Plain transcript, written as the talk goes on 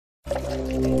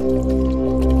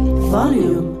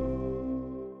Volume.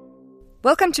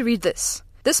 Welcome to Read This.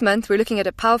 This month we're looking at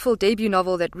a powerful debut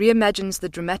novel that reimagines the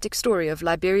dramatic story of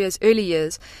Liberia's early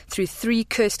years through 3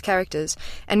 cursed characters,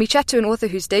 and we chat to an author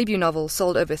whose debut novel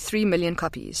sold over 3 million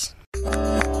copies.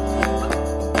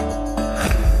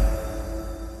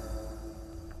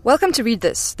 Welcome to Read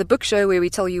This, the book show where we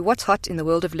tell you what's hot in the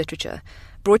world of literature,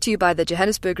 brought to you by the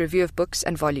Johannesburg Review of Books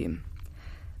and Volume.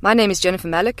 My name is Jennifer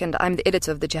Malik and I'm the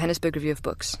editor of the Johannesburg Review of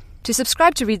Books. To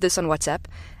subscribe to Read This on WhatsApp,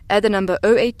 add the number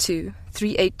 082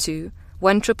 382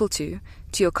 1222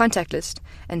 to your contact list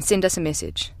and send us a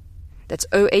message. That's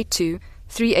 082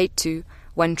 382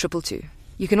 1222.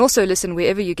 You can also listen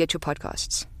wherever you get your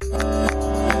podcasts.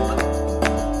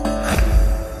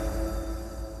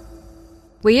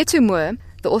 Weyetu Moore,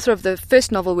 the author of the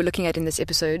first novel we're looking at in this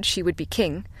episode, She Would Be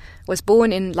King, was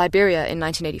born in Liberia in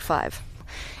 1985.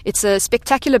 It's a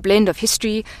spectacular blend of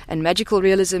history and magical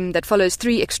realism that follows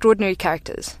 3 extraordinary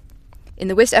characters. In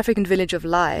the West African village of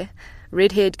Lai,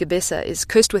 red-haired Gebesa is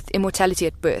cursed with immortality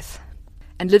at birth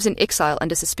and lives in exile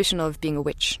under suspicion of being a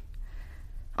witch.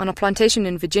 On a plantation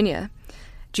in Virginia,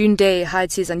 June Day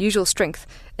hides his unusual strength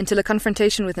until a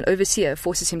confrontation with an overseer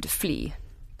forces him to flee.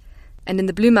 And in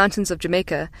the Blue Mountains of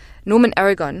Jamaica, Norman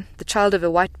Aragon, the child of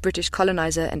a white British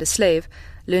colonizer and a slave,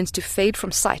 learns to fade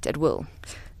from sight at will.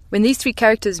 When these 3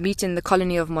 characters meet in the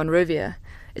colony of Monrovia,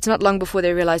 it's not long before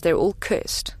they realize they're all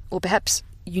cursed, or perhaps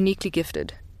uniquely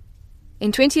gifted.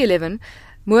 In 2011,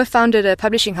 Moore founded a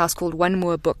publishing house called One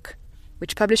Moore Book,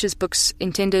 which publishes books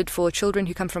intended for children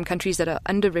who come from countries that are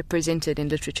underrepresented in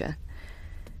literature.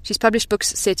 She's published books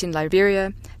set in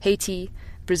Liberia, Haiti,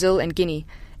 Brazil, and Guinea,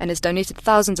 and has donated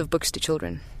thousands of books to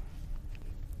children.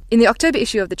 In the October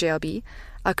issue of the JRB,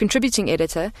 our contributing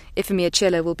editor, Efemia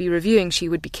Chela, will be reviewing She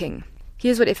Would Be King.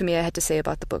 Here's what Efemia had to say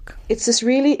about the book. It's this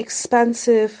really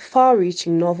expansive,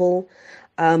 far-reaching novel,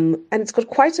 and it's got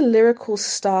quite a lyrical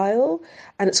style,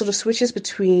 and it sort of switches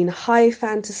between high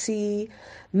fantasy,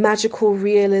 magical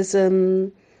realism,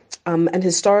 and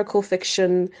historical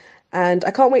fiction. And I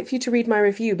can't wait for you to read my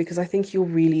review because I think you'll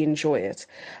really enjoy it.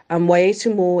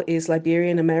 Weyetu Moore is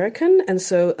Liberian American, and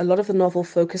so a lot of the novel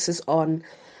focuses on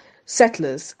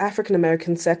settlers, African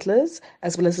American settlers,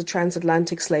 as well as the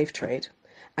transatlantic slave trade.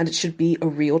 And it should be a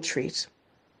real treat.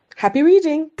 Happy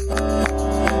reading!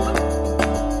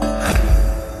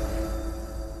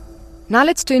 Now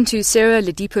let's turn to Sarah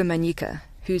Ledipo Manyika,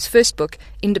 whose first book,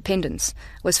 Independence,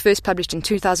 was first published in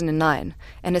 2009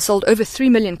 and has sold over 3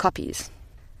 million copies.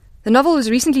 The novel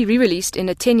was recently re-released in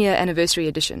a 10-year anniversary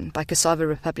edition by Cassava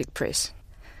Republic Press.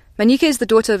 Manyika is the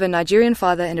daughter of a Nigerian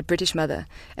father and a British mother,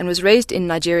 and was raised in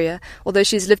Nigeria, although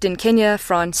she's lived in Kenya,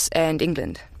 France, and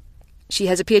England. She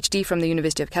has a PhD from the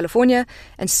University of California,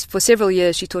 and for several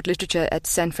years she taught literature at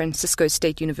San Francisco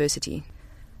State University.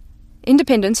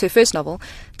 Independence, her first novel,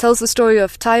 tells the story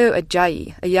of Tayo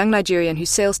Ajayi, a young Nigerian who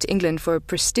sails to England for a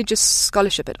prestigious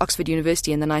scholarship at Oxford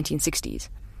University in the 1960s.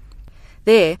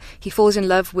 There, he falls in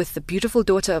love with the beautiful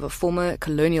daughter of a former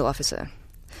colonial officer.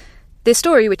 Their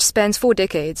story, which spans 4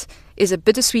 decades, is a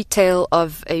bittersweet tale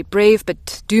of a brave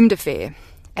but doomed affair,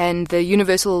 and the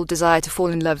universal desire to fall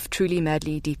in love truly,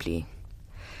 madly, deeply.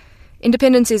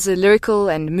 Independence is a lyrical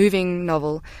and moving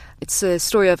novel. It's a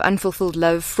story of unfulfilled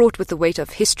love, fraught with the weight of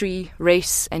history,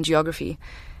 race, and geography,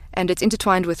 and it's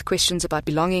intertwined with questions about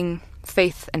belonging,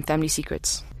 faith, and family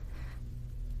secrets.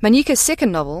 Manyika's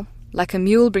second novel, Like a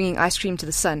Mule Bringing Ice Cream to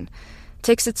the Sun,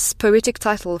 takes its poetic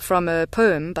title from a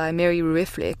poem by Mary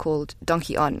Ruefle called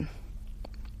Donkey On.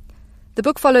 The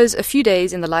book follows a few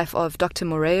days in the life of Dr.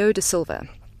 Moreo da Silva,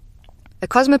 a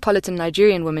cosmopolitan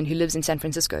Nigerian woman who lives in San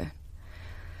Francisco.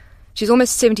 She's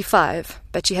almost 75,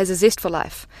 but she has a zest for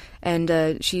life,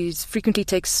 and she frequently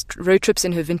takes road trips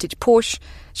in her vintage Porsche.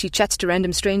 She chats to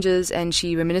random strangers, and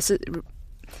she reminisces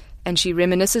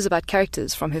about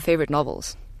characters from her favorite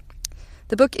novels.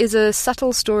 The book is a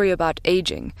subtle story about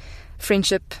aging,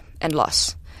 friendship, and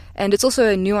loss, and it's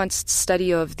also a nuanced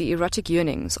study of the erotic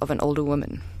yearnings of an older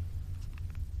woman.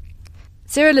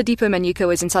 Sarah Ledipo Manyika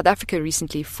was in South Africa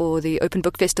recently for the Open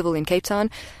Book Festival in Cape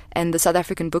Town and the South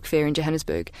African Book Fair in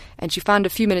Johannesburg, and she found a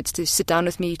few minutes to sit down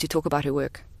with me to talk about her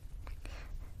work.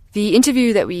 The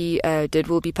interview that we did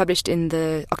will be published in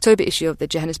the October issue of the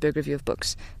Johannesburg Review of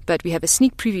Books, but we have a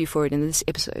sneak preview for it in this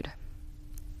episode.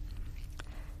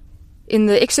 In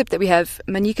the excerpt that we have,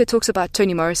 Manyika talks about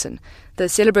Toni Morrison, the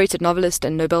celebrated novelist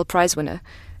and Nobel Prize winner,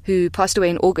 who passed away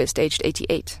in August, aged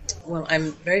 88. Well,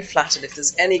 I'm very flattered if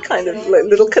there's any kind of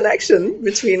little connection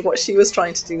between what she was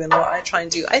trying to do and what I try and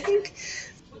do. I think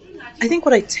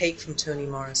what I take from Toni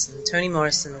Morrison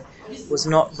was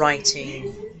not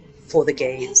writing for the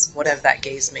gaze, whatever that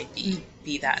gaze may be.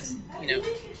 be that,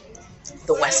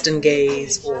 the Western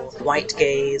gaze or white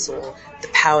gaze or the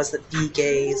powers that be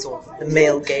gaze or the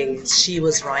male gaze. She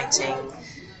was writing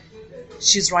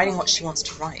what she wants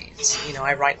to write.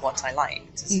 I write what I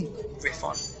like, to riff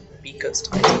on Biko's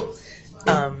title.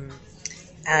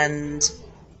 And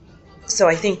so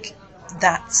I think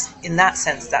in that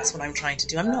sense, that's what I'm trying to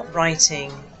do.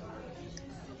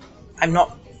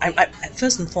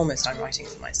 First and foremost, I'm writing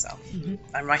for myself. Mm-hmm.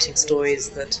 I'm writing stories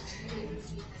that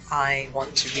I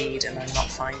want to read and I'm not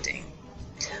finding.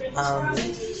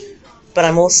 But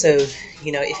I'm also,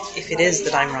 if it is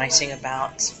that I'm writing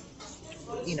about,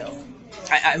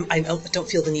 I don't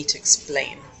feel the need to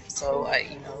explain. So,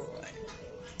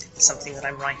 something that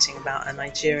I'm writing about a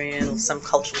Nigerian or some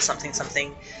cultural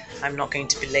something, I'm not going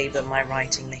to belabor my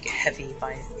writing, make it heavy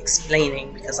by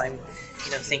explaining because I'm,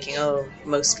 thinking,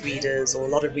 most readers or a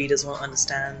lot of readers won't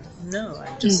understand. No,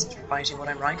 I'm just writing what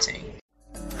I'm writing.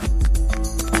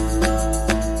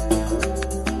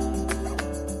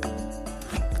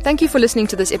 Thank you for listening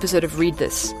to this episode of Read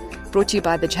This, brought to you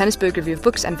by the Johannesburg Review of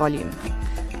Books and Volume.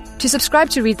 To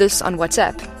subscribe to Read This on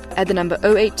WhatsApp, add the number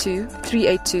 082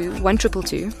 382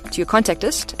 1222 to your contact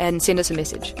list and send us a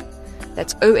message.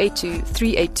 That's 082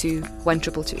 382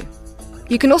 1222.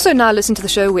 You can also now listen to the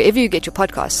show wherever you get your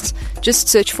podcasts. Just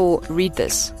search for Read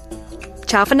This.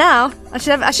 Ciao for now. I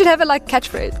should have a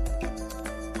catchphrase.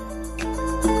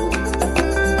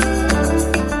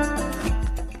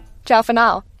 Ciao for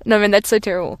now. No, man, that's so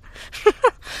terrible.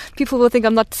 People will think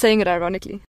I'm not saying it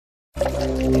ironically.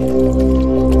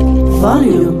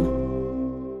 Volume.